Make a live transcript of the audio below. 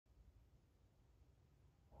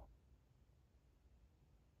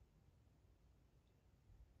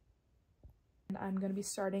I'm going to be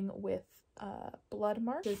starting with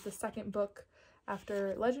Bloodmarked, which is the second book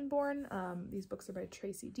after Legendborn. These books are by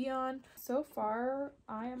Tracy Deonn. So far,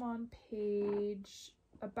 I am on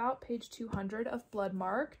about page 200 of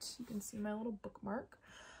Bloodmarked. You can see my little bookmark.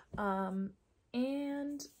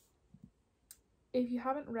 And if you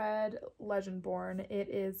haven't read Legendborn, it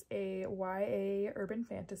is a YA urban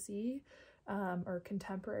fantasy or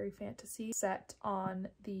contemporary fantasy set on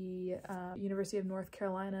the University of North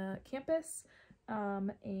Carolina campus,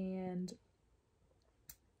 and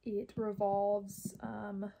it revolves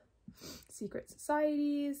secret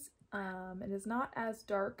societies. It is not as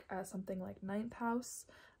dark as something like Ninth House,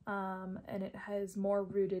 and it has more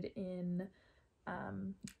rooted in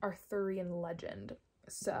Arthurian legend.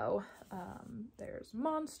 So there's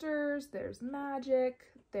monsters, there's magic,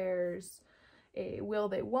 there's a will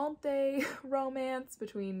they won't they romance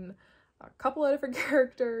between a couple of different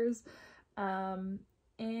characters, and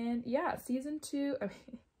yeah, season 2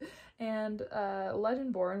 and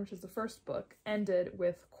Legendborn, which is the first book, ended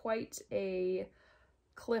with quite a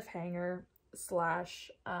cliffhanger slash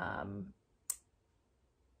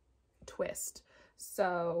twist.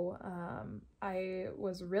 So I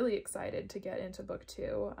was really excited to get into book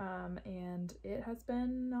 2, and it has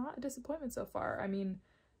been not a disappointment so far. I mean,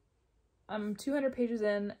 I'm 200 pages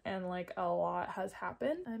in and like a lot has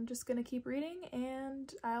happened. I'm just gonna keep reading and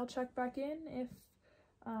I'll check back in if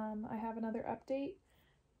I have another update.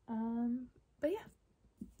 But yeah,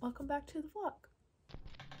 welcome back to the vlog.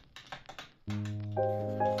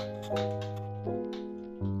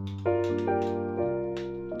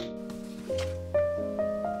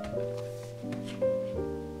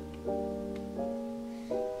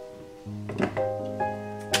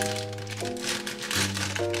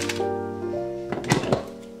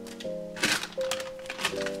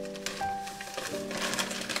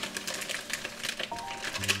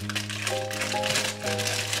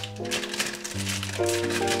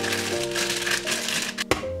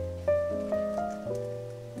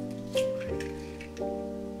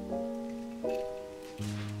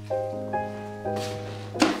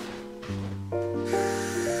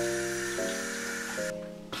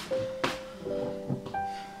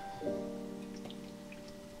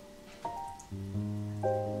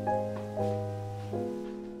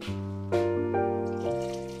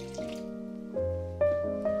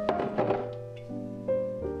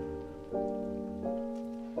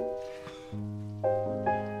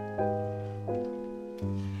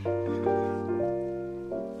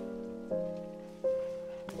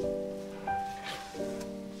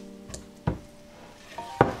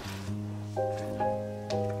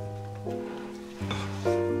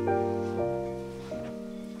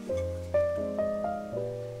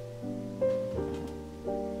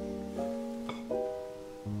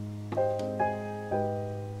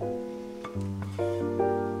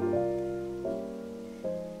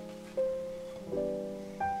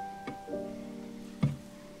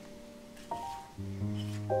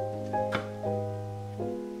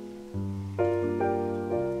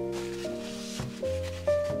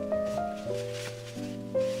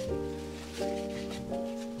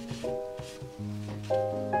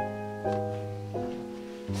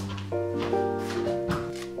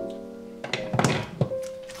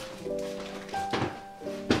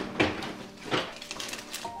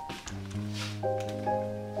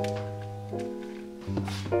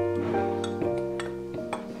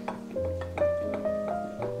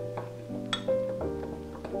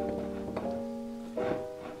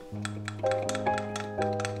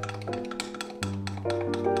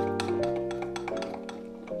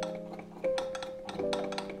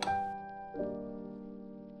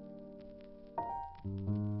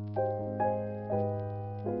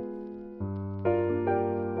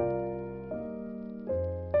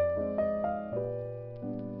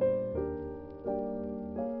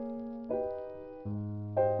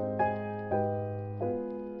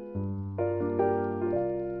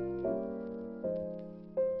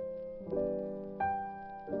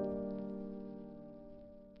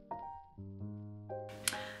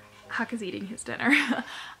 Huck is eating his dinner.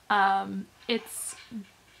 It's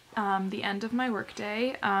the end of my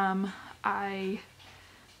workday. I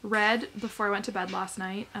read before I went to bed last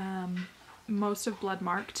night most of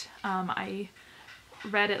Bloodmarked. I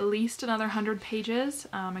read at least another 100 pages.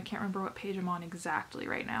 I can't remember what page I'm on exactly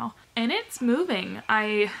right now. And it's moving.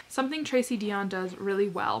 Something Tracy Deonn does really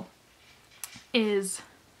well is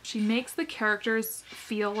she makes the characters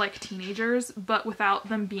feel like teenagers, but without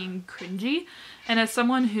them being cringy. And as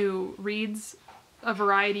someone who reads a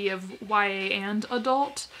variety of YA and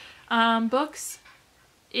adult books,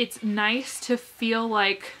 it's nice to feel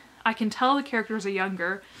like I can tell the characters are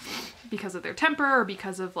younger because of their temper or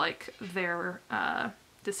because of like their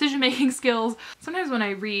decision-making skills. Sometimes when I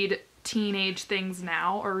read teenage things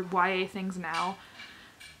now or YA things now,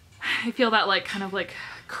 I feel that like kind of like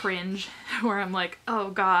cringe where I'm like,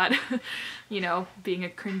 oh god, you know, being a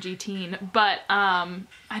cringy teen. But I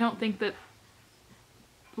don't think that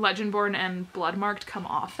Legendborn and Bloodmarked come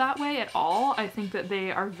off that way at all. I think that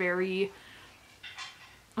they are very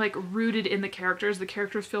like rooted in the characters. The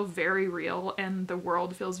characters feel very real and the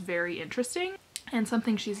world feels very interesting. And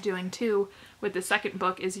something she's doing too with the second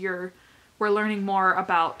book is we're learning more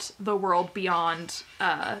about the world beyond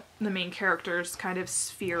the main character's kind of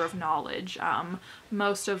sphere of knowledge.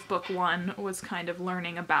 Most of book 1 was kind of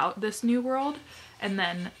learning about this new world, and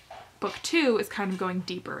then book 2 is kind of going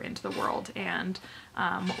deeper into the world, and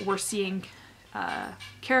we're seeing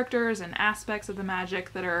characters and aspects of the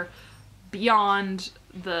magic that are beyond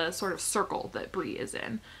the sort of circle that Bree is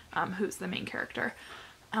in, who's the main character.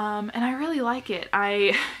 And I really like it.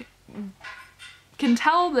 I can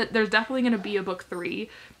tell that there's definitely going to be a book 3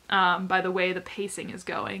 by the way the pacing is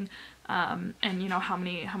going, and you know how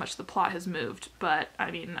much the plot has moved. But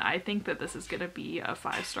I mean, I think that this is going to be a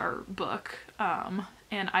 5-star book,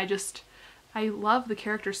 and I love the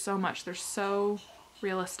characters so much. They're so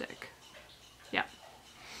realistic. Yeah.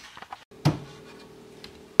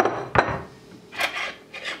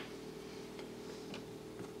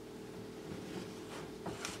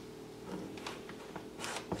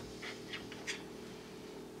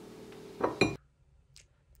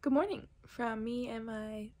 Good morning from me and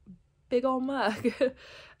my big old mug.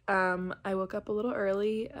 I woke up a little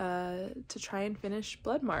early to try and finish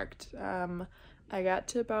Bloodmarked. I got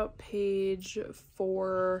to about page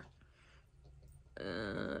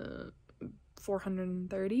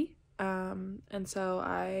 430, and so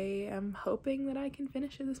I am hoping that I can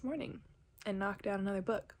finish it this morning and knock down another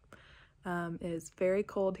book. It is very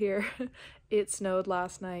cold here. It snowed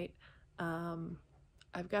last night.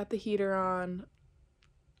 I've got the heater on,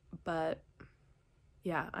 but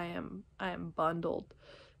yeah, I am bundled.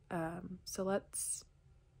 So let's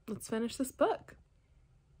finish this book.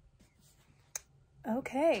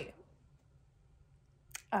 Okay.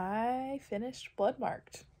 I finished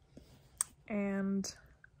Bloodmarked, and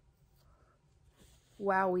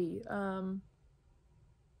wowee,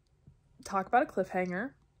 talk about a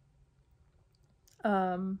cliffhanger.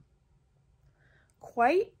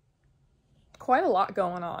 Quite a lot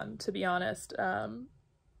going on, to be honest.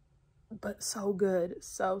 But so good,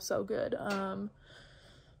 so good.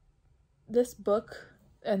 This book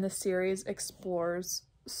and this series explores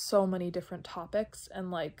so many different topics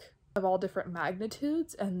and like of all different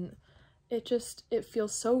magnitudes, and it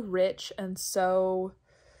feels so rich and so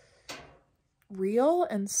real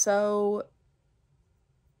and so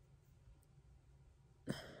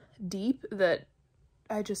deep that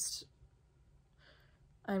I'm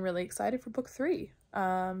really excited for book 3.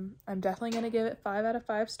 I'm definitely gonna give it 5 out of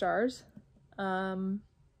 5 stars.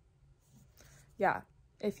 Yeah,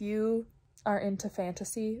 if you are into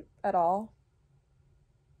fantasy at all,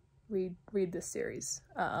 read this series.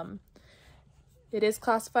 It is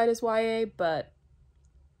classified as YA, but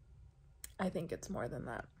I think it's more than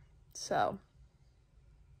that. So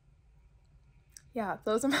yeah,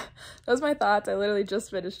 those are my thoughts. I literally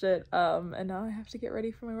just finished it, and now I have to get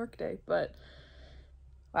ready for my work day, but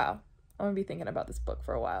wow, I'm gonna be thinking about this book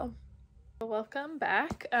for a while. Welcome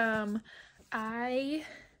back. I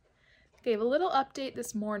gave a little update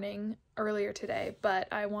this morning earlier today, but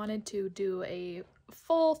I wanted to do a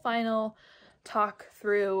full final talk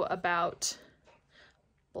through about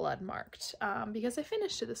Bloodmarked, because I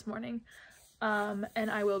finished it this morning, and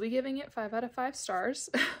I will be giving it 5 out of 5 stars.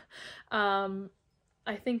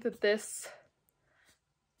 I think that this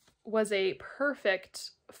was a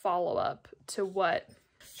perfect follow-up to what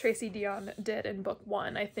Tracy Deonn did in book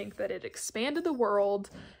 1. I think that it expanded the world,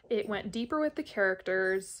 it went deeper with the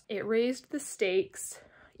characters, it raised the stakes,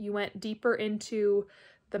 you went deeper into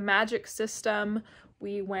the magic system,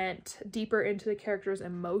 we went deeper into the characters'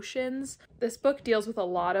 emotions. This book deals with a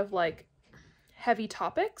lot of like heavy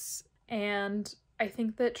topics, and I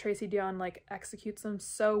think that Tracy Deonn like executes them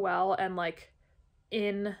so well, and like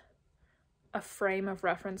in a frame of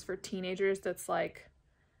reference for teenagers that's like,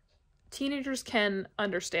 teenagers can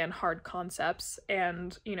understand hard concepts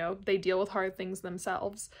and, you know, they deal with hard things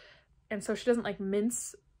themselves. And so she doesn't like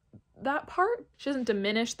mince that part. She doesn't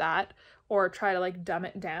diminish that or try to like dumb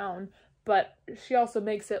it down, but she also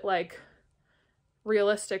makes it like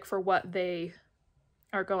realistic for what they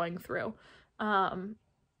are going through. And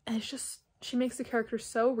it's just, she makes the characters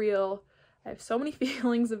so real. I have so many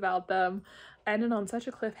feelings about them. I ended on such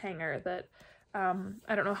a cliffhanger that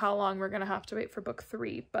I don't know how long we're gonna have to wait for book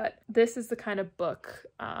 3, but this is the kind of book,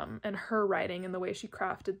 and her writing and the way she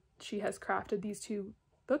has crafted these 2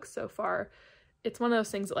 books so far. It's one of those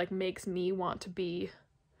things that like makes me want to be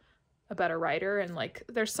a better writer. And like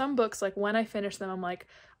there's some books, like when I finish them, I'm like,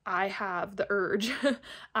 I have the urge.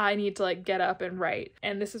 I need to like get up and write.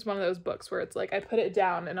 And this is one of those books where it's like I put it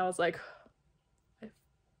down and I was like,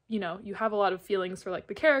 you know, you have a lot of feelings for like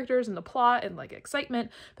the characters and the plot and like excitement,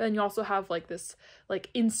 but then you also have like this like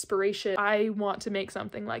inspiration. I want to make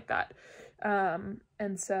something like that.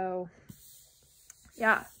 And so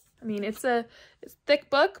yeah, I mean, it's a thick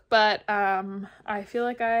book, but I feel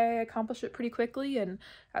like I accomplished it pretty quickly, and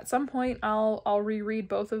at some point I'll reread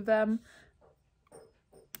both of them.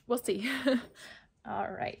 We'll see.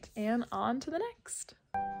 All right, and on to the next.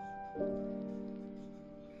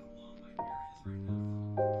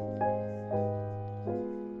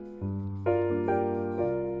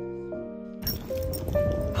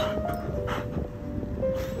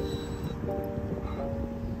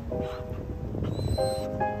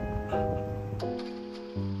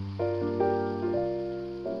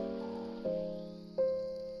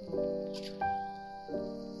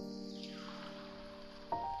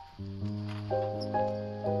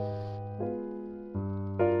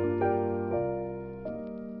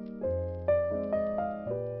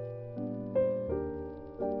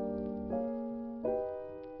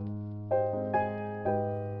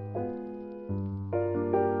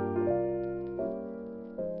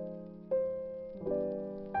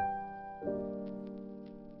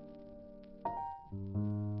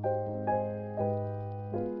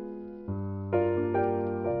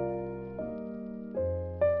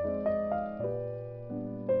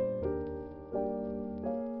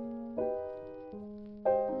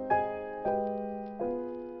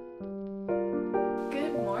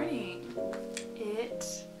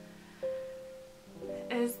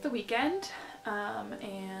 The weekend,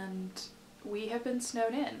 and we have been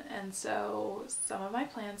snowed in, and so some of my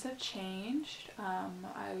plans have changed.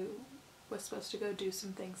 I was supposed to go do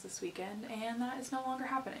some things this weekend, and that is no longer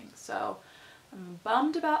happening, so I'm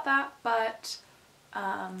bummed about that, but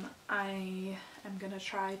I am gonna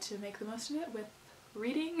try to make the most of it with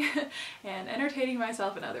reading and entertaining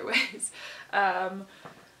myself in other ways.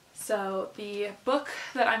 So the book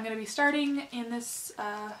that I'm going to be starting in this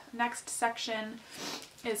next section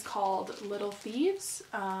is called Little Thieves.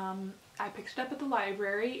 I picked it up at the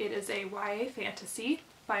library. It is a YA fantasy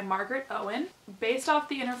by Margaret Owen. Based off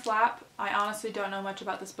the inner flap, I honestly don't know much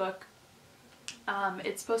about this book.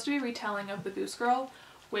 It's supposed to be a retelling of The Goose Girl,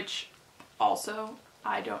 which also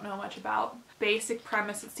I don't know much about. Basic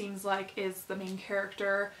premise, it seems like, is the main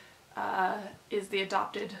character is the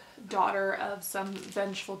adopted daughter of some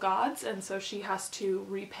vengeful gods, and so she has to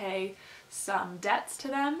repay some debts to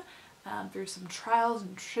them through some trials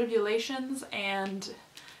and tribulations, and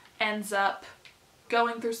ends up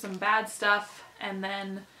going through some bad stuff and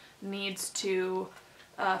then needs to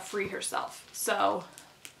free herself. So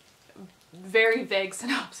very vague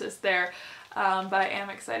synopsis there, but I am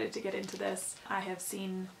excited to get into this. I have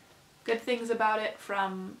seen good things about it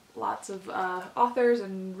from lots of authors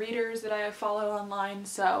and readers that I follow online,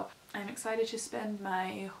 so I'm excited to spend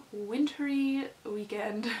my wintry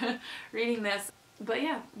weekend reading this. But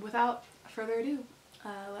yeah, without further ado,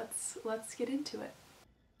 let's get into it.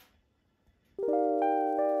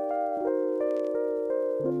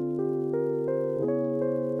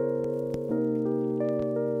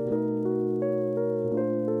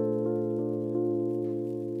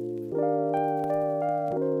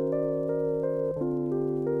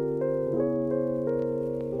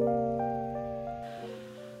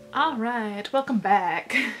 Alright, welcome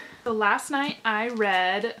back. So last night I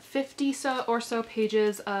read 50 or so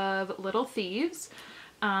pages of Little Thieves,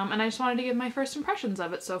 and I just wanted to give my first impressions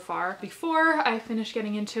of it so far. Before I finish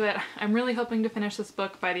getting into it, I'm really hoping to finish this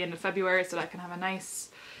book by the end of February so that I can have a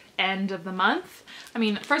nice end of the month. I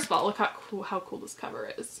mean, first of all, look how cool this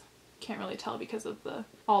cover is. Can't really tell because of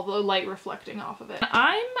all the light reflecting off of it.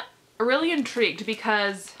 I'm really intrigued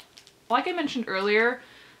because, like I mentioned earlier,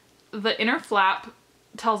 the inner flap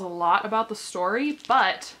tells a lot about the story,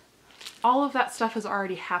 but all of that stuff has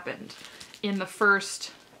already happened in the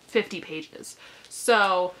first 50 pages.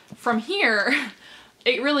 So from here,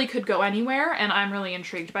 it really could go anywhere, and I'm really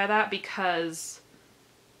intrigued by that because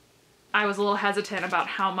I was a little hesitant about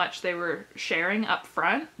how much they were sharing up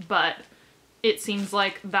front, but it seems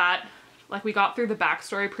like we got through the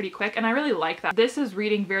backstory pretty quick, and I really like that. This is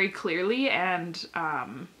reading very clearly, and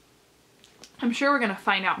I'm sure we're gonna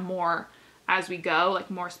find out more as we go,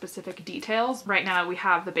 like more specific details. Right now we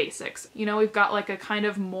have the basics. You know, we've got like a kind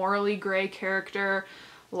of morally gray character,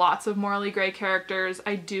 lots of morally gray characters.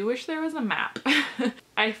 I do wish there was a map.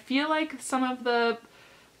 I feel like some of the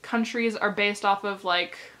countries are based off of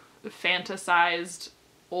like fantasized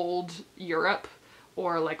old Europe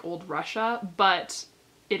or like old Russia, but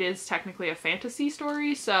it is technically a fantasy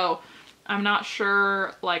story, so I'm not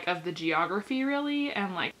sure like of the geography really,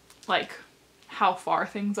 and like how far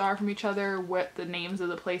things are from each other, what the names of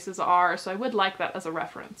the places are, so I would like that as a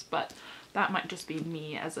reference, but that might just be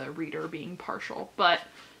me as a reader being partial. But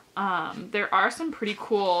there are some pretty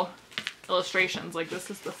cool illustrations. Like this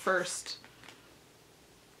is the first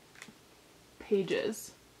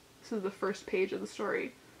pages. This is the first page of the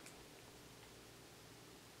story,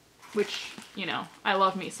 which, you know, I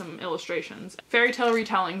love me some illustrations. Fairy tale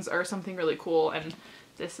retellings are something really cool, and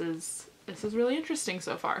this is really interesting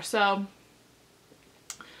so far. So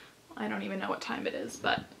I don't even know what time it is,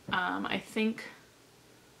 but I think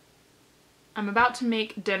I'm about to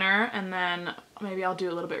make dinner, and then maybe I'll do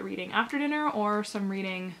a little bit reading after dinner or some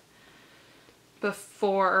reading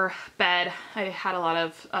before bed. I had a lot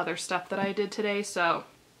of other stuff that I did today, so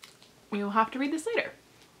we will have to read this later.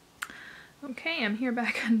 Okay, I'm here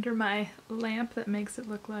back under my lamp that makes it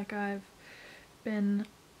look like I've been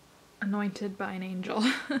anointed by an angel.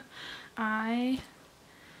 I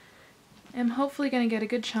am hopefully going to get a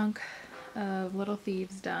good chunk of Little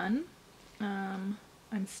Thieves done.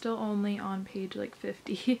 I'm still only on page like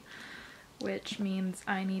 50, which means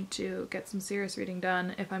I need to get some serious reading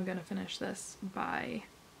done if I'm going to finish this by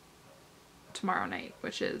tomorrow night,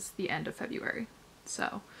 which is the end of February.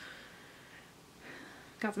 So,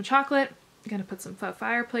 got some chocolate, gonna put some faux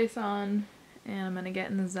fireplace on, and I'm gonna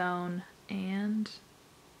get in the zone and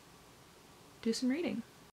do some reading.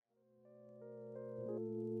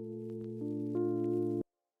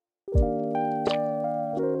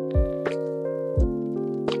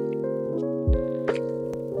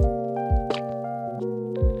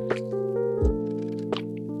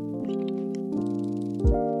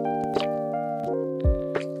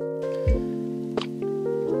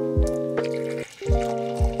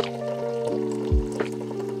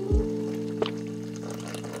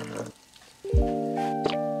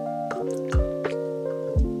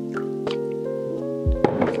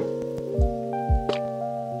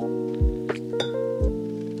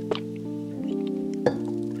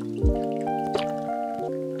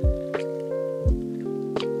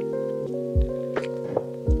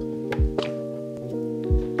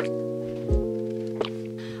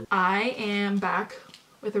 I am back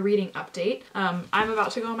with a reading update. I'm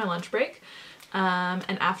about to go on my lunch break,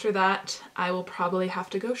 and after that I will probably have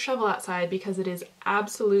to go shovel outside because it is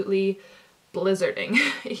absolutely blizzarding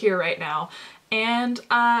here right now. And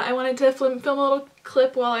I wanted to film a little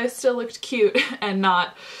clip while I still looked cute and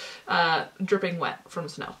not dripping wet from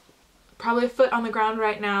snow. Probably a foot on the ground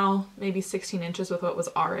right now, maybe 16 inches with what was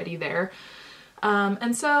already there.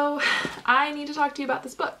 And so I need to talk to you about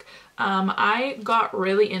this book. I got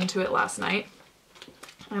really into it last night.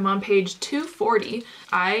 I'm on page 240.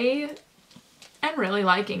 I am really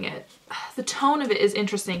liking it. The tone of it is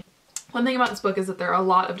interesting. One thing about this book is that there are a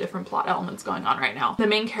lot of different plot elements going on right now. The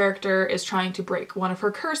main character is trying to break one of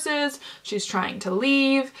her curses. She's trying to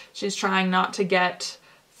leave. She's trying not to get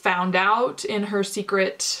found out in her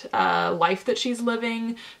secret life that she's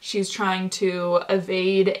living. She's trying to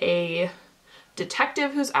evade a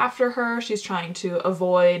detective who's after her. She's trying to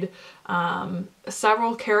avoid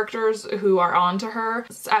several characters who are onto her.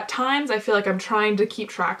 At times I feel like I'm trying to keep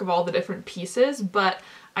track of all the different pieces, but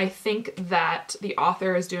I think that the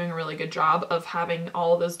author is doing a really good job of having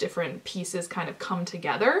all those different pieces kind of come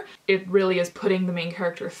together. It really is putting the main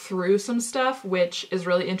character through some stuff, which is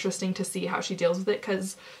really interesting to see how she deals with it,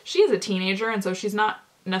 because she is a teenager and so she's not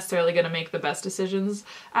necessarily going to make the best decisions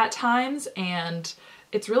at times, and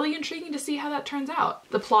it's really intriguing to see how that turns out.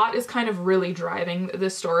 The plot is kind of really driving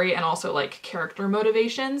this story, and also like character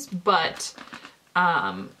motivations, but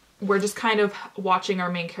we're just kind of watching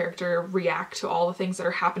our main character react to all the things that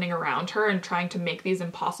are happening around her and trying to make these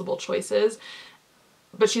impossible choices.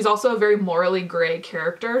 But she's also a very morally gray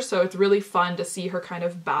character, so it's really fun to see her kind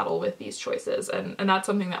of battle with these choices, and that's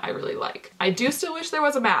something that I really like. I do still wish there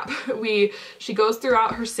was a map. She goes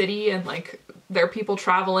throughout her city and like there are people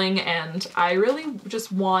traveling, and I really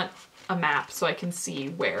just want a map so I can see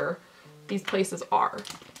where these places are.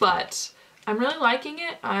 But I'm really liking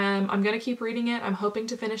it. I'm gonna keep reading it. I'm hoping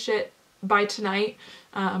to finish it by tonight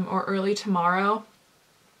or early tomorrow.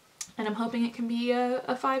 And I'm hoping it can be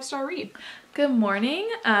a 5-star read. Good morning.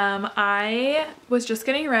 I was just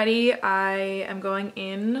getting ready. I am going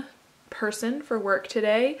in person for work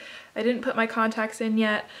today. I didn't put my contacts in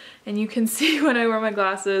yet, and you can see when I wear my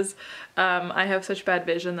glasses, I have such bad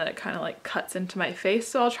vision that it kind of like cuts into my face,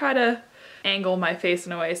 so I'll try to angle my face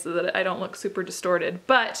in a way so that I don't look super distorted.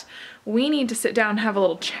 But we need to sit down and have a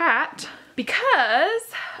little chat because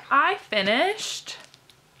I finished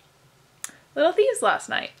Little Thieves last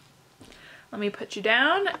night. Let me put you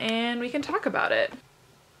down and we can talk about it.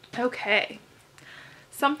 Okay.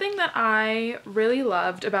 Something that I really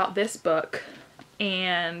loved about this book,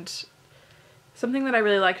 and something that I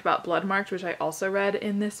really liked about Bloodmarked, which I also read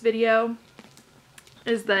in this video,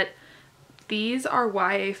 is that these are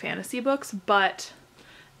YA fantasy books, but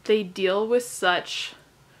they deal with such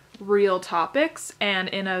real topics and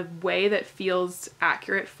in a way that feels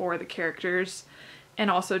accurate for the characters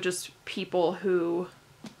and also just people who,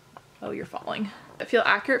 oh, you're falling, that feel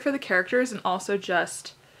accurate for the characters and also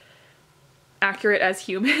just accurate as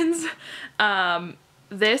humans.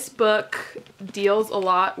 This book deals a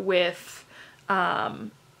lot with,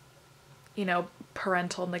 you know,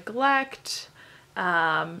 parental neglect,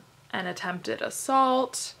 an attempted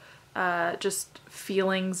assault, just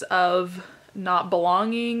feelings of not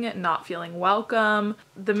belonging, not feeling welcome.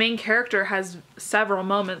 The main character has several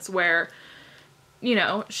moments where, you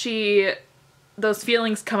know, those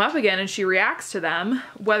feelings come up again and she reacts to them,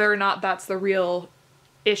 whether or not that's the real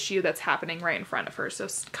issue that's happening right in front of her. So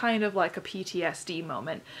it's kind of like a PTSD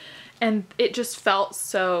moment. And it just felt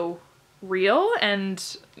so real,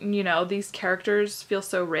 and you know, these characters feel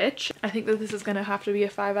so rich. I think that this is gonna have to be a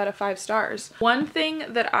 5 out of 5 stars. One thing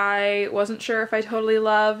that I wasn't sure if I totally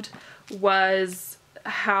loved was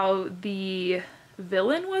how the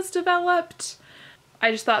villain was developed.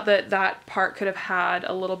 I just thought that that part could have had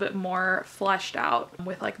a little bit more fleshed out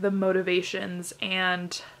with like the motivations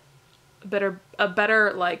and a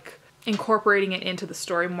better like incorporating it into the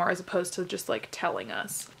story more as opposed to just like telling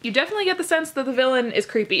us. You definitely get the sense that the villain is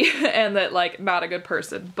creepy and that like not a good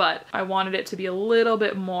person, but I wanted it to be a little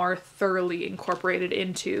bit more thoroughly incorporated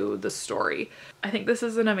into the story. I think this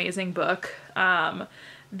is an amazing book.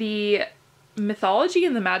 The mythology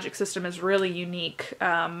and the magic system is really unique.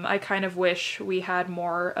 I kind of wish we had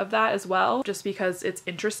more of that as well, just because it's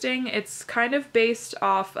interesting. It's kind of based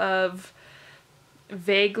off of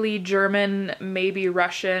vaguely German, maybe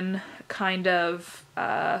Russian kind of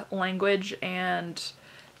language and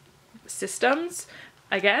systems.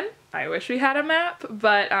 Again, I wish we had a map,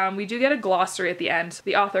 but we do get a glossary at the end.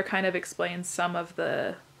 The author kind of explains some of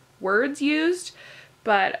the words used,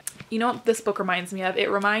 but you know what this book reminds me of? It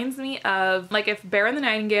reminds me of like if Bear and the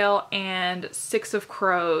Nightingale and Six of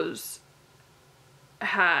Crows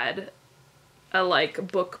had a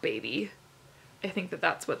like book baby. I think that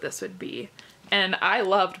that's what this would be. And I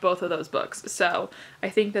loved both of those books, so I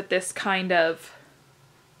think that this kind of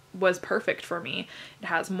was perfect for me. It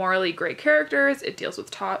has morally great characters, it deals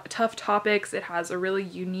with tough topics, it has a really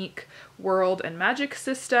unique world and magic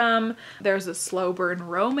system, there's a slow burn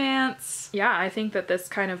romance. Yeah, I think that this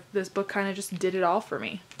book kind of just did it all for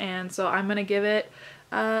me. And so I'm gonna give it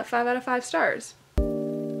 5 out of 5 stars.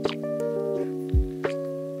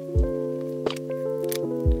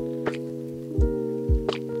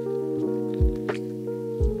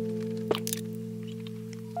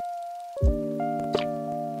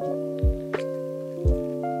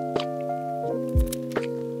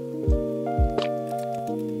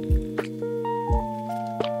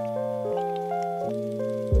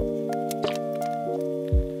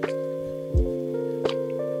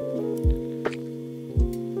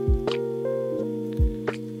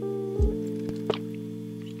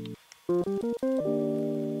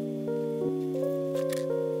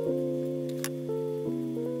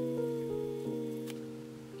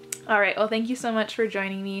 Alright, well thank you so much for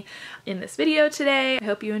joining me in this video today. I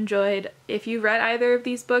hope you enjoyed. If you've read either of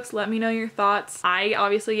these books, let me know your thoughts. I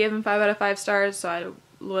obviously gave them 5 out of 5 stars, so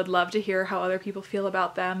I would love to hear how other people feel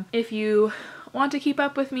about them. If you want to keep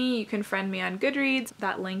up with me, you can friend me on Goodreads.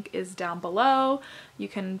 That link is down below. You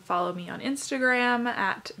can follow me on Instagram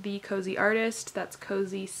at @thecozyartist. That's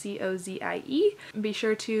cozy, C-O-Z-I-E. Be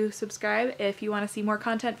sure to subscribe if you want to see more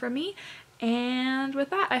content from me. And with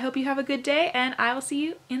that, I hope you have a good day, and I will see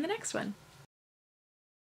you in the next one.